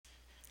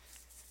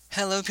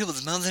Hello, people.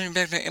 It's Melvin and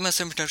back to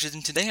MSM Productions,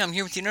 and today I'm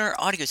here with another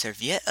audio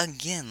serve yet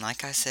again,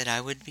 like I said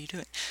I would be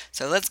doing.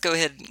 So let's go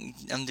ahead and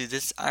undo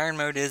this. Iron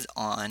mode is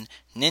on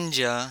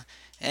Ninja,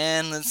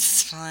 and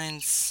let's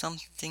find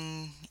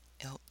something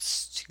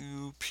else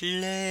to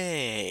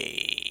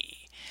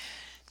play.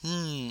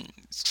 I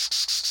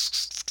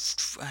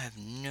have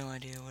no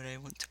idea what I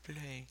want to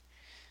play.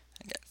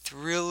 I got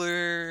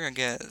Thriller, I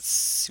got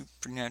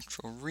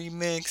Supernatural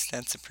Remix,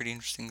 that's a pretty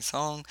interesting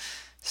song.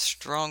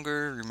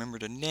 Stronger, Remember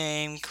the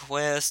Name,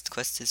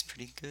 Quest is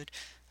pretty good.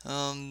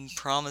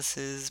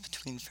 Promises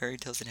Between Fairy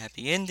Tales and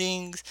Happy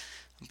Endings,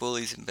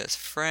 Bullies and Best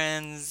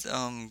Friends,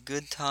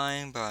 Good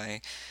Time by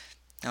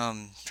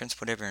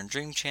Prince Whatever and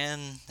Dream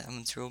Chan. That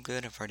one's real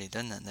good. I've already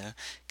done that though.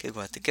 Good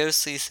What the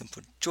Ghostly,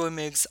 Simple Joy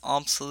Mix,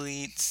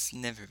 Obsolete,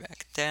 Never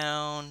Back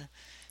Down,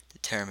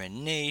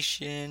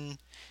 Determination.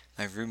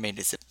 My roommate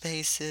is a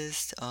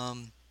bassist.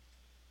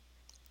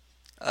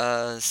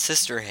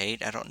 Sister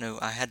Hate. I don't know.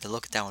 I had to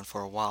look at that one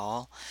for a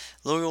while.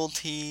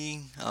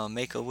 Loyalty.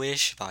 Make a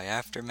Wish by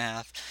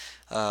Aftermath.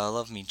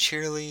 Love Me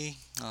Cheerly.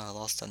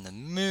 Lost on the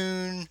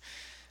Moon.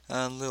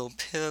 Lil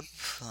Pip.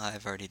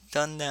 I've already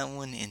done that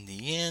one. In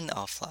the End.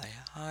 I'll Fly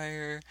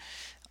Higher.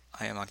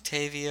 I Am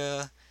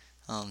Octavia.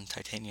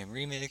 Titanium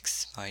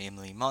Remix by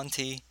Emily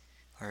Monty.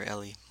 Or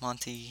Ellie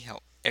Monty.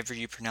 However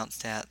you pronounce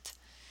that.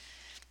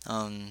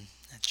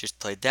 I just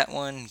played that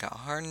one. Got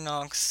Hard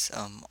Knocks,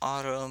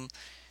 Autumn,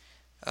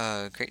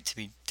 Great to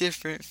Be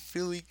Different,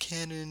 Philly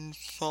Cannon,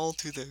 Fall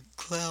to the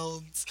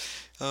Clouds,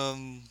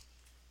 um,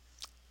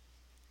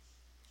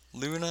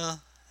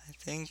 Luna, I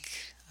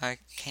think. I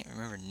can't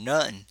remember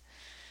none.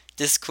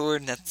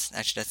 Discord,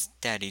 that's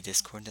Daddy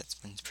Discord. That's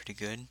been pretty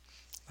good.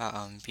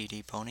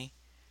 BD Pony,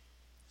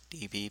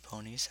 DB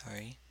Pony,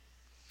 sorry.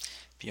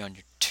 Beyond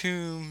Your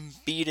Tomb,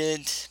 Beat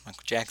It,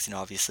 Michael Jackson,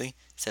 obviously.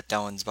 Except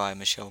that one's by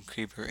Michelle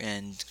Creeper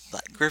and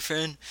Black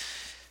Griffin.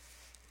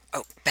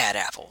 Oh, Bad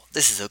Apple.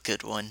 This is a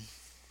good one.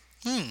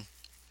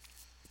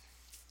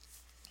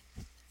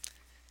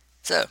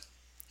 So,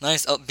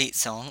 nice upbeat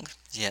song.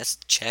 Yes,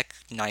 check.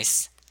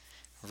 Nice.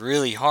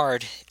 Really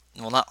hard.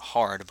 Well, not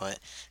hard, but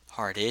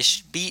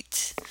hard-ish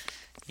beat.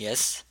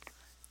 Yes.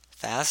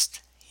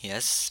 Fast.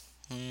 Yes.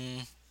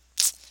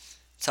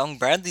 Song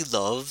Bradley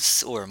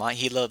loves, or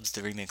he loves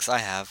the remix I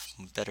have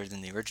better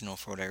than the original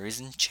for whatever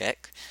reason.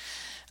 Check.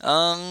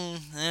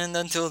 And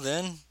until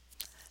then,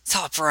 let's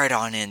hop right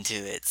on into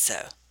it. So,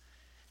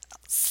 I'll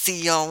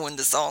see y'all when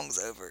the song's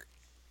over.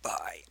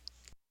 Bye.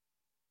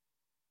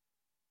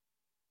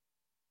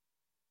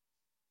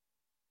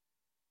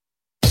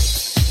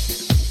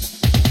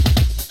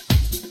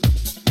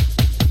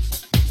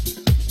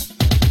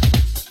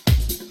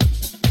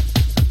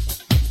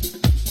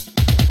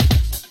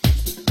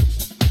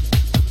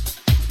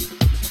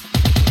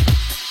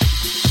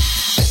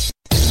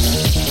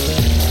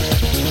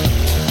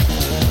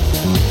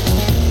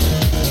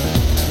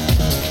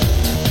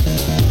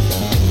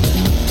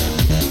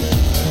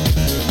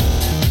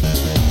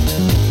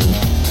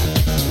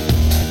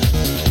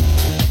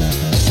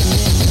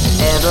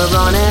 Ever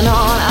on and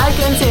on I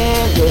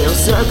continue,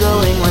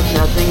 circling with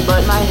nothing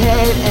but my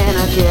head in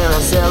a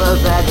carousel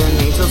of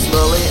agony, till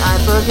slowly I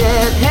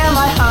forget, and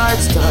my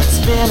heart starts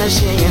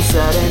finishing, and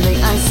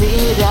suddenly I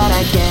see that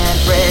I can't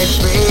break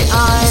free.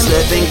 I'm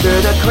slipping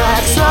through the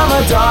cracks of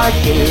a dark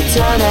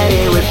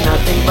eternity, with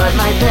nothing but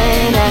my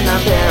pain and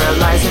the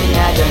paralyzing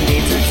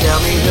agony to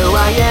tell me who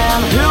I am,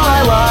 who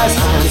I was.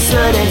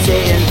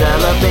 Uncertainty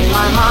enveloping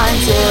my mind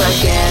till I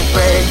can't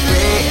break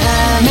free.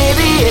 And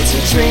maybe it's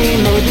a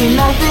dream, maybe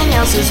nothing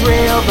else is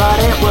real, but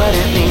it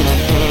wouldn't mean a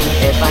thing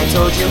if I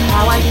told you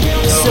how I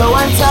feel. So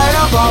I'm tired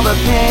of all the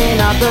pain,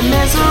 of the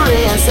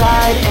misery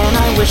inside, and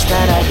I wish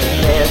that I could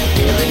live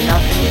feeling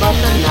nothing but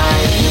the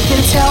night. You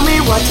can tell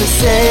me what to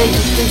say,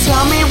 you can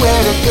tell me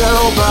where to go,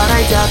 but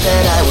I doubt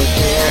that I would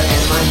care,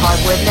 and my heart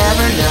would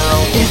never know.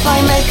 If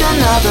I make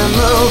another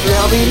move,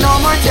 there'll be no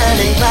more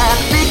turning back,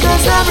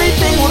 because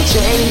everything will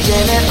change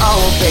and it all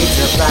will fade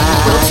to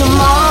black. Will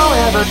tomorrow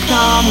ever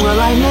come? Will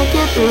I make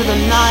it through the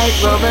night?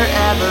 Will there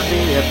ever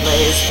be a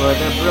place for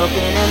the broken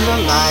and the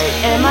light?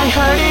 Am I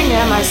hurting?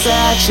 Am I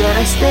sad? Should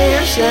I stay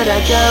or should I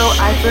go?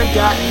 I've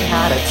forgotten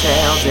how to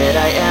tell. Did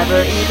I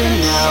ever even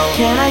know?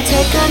 Can I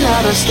take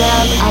another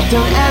step? I've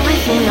done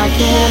everything I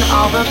can.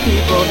 All the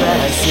people that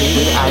I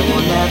see I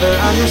will never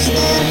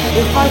understand.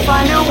 If I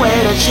find a way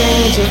to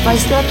change, if I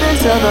step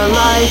into the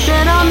light,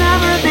 then I'll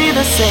never be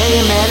the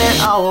same, and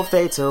it all will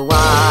fade to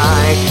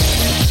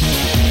white.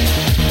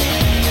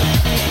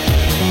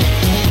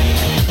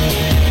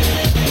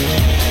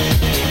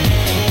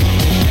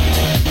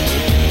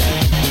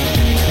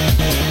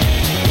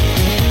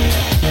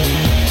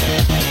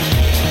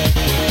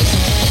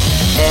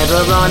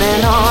 Ever on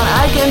and on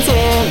I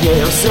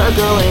continue,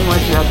 circling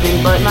with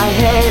nothing but my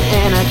head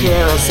in a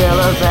carousel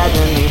of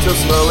agony, till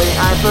slowly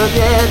I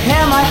forget,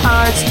 and my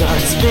heart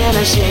starts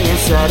finishing, and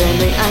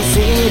suddenly I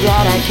see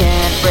that I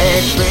can't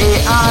break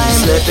free. I'm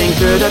slipping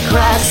through the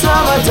cracks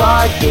of a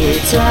dark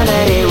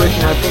eternity, with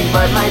nothing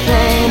but my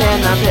pain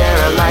and the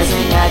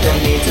paralyzing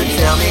agony to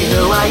tell me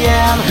who I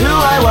am, who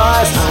I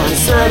was.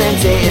 Uncertain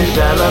uncertainty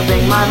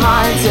enveloping my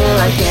mind till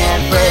I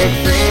can't break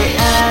free.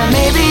 And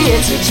maybe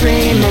it's a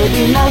dream,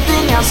 maybe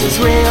nothing else is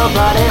real,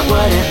 but it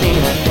wouldn't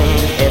mean a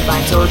thing if I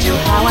told you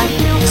how I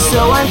feel.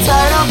 So I'm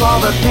tired of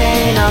all the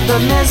pain, of the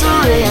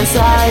misery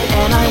inside,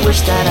 and I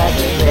wish that I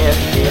could live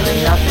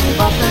feeling nothing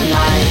but the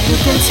night. You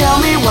can tell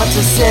me what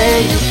to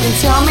say, you can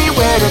tell me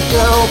where to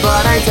go,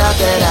 but I doubt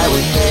that I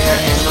would care,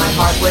 and my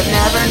heart would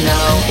never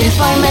know. If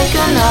I make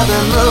another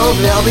move,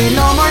 there'll be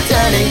no more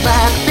turning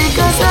back,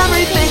 because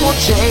everything will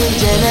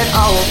change and it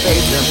all will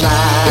fade to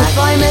black. If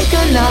I make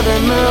another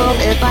move,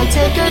 if I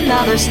take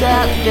another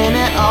step, then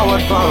it all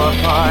would fall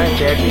apart,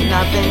 there'd be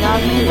nothing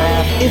of me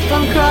left. If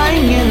I'm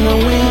crying in the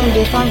wind,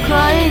 if I'm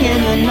crying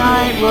in the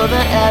night, will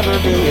there ever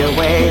be a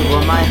way?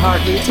 Will my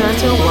heart return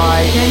to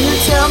white? Can you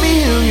tell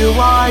me who you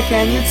are?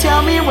 Can you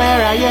tell me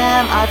where I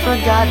am? I've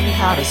forgotten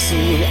how to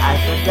see,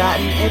 I've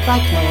forgotten if I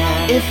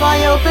can. If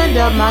I opened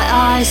up my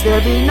eyes,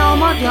 there'd be no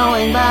more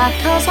going back,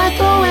 cause I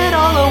throw it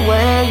all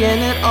away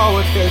and it all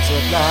would fade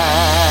to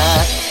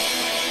black.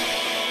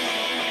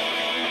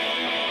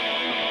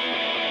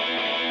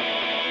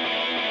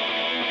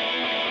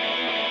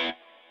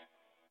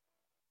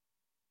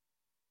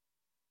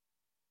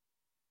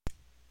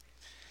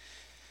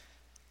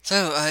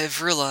 So,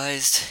 I've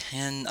realized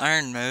in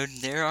Iron Mode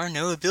there are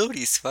no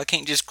abilities, so I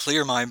can't just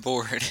clear my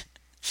board.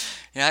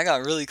 Yeah, I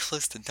got really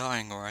close to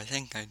dying, or I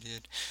think I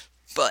did.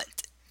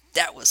 But,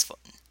 that was fun.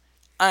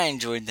 I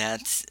enjoyed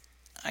that.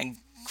 I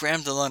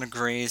grabbed a lot of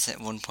grays at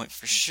one point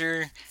for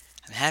sure.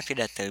 I'm happy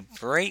that they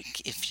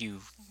break. If you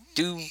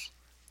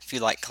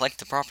like collect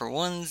the proper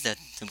ones, that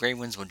the gray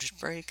ones will just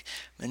break.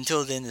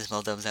 Until then, this is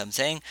Meltdubs I'm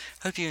saying.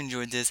 Hope you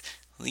enjoyed this.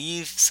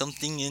 Leave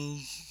something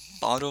in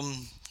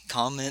bottom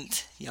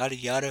comment, yada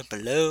yada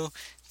below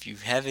if you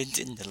haven't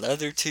in the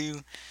other two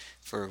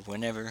for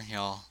whenever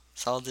y'all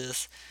saw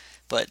this.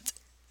 But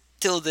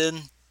till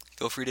then,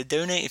 feel free to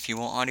donate if you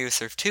want Audio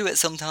Surf 2 at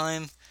some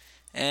time.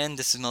 And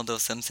this is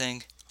Meldo Sim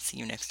saying, see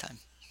you next time.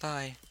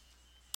 Bye.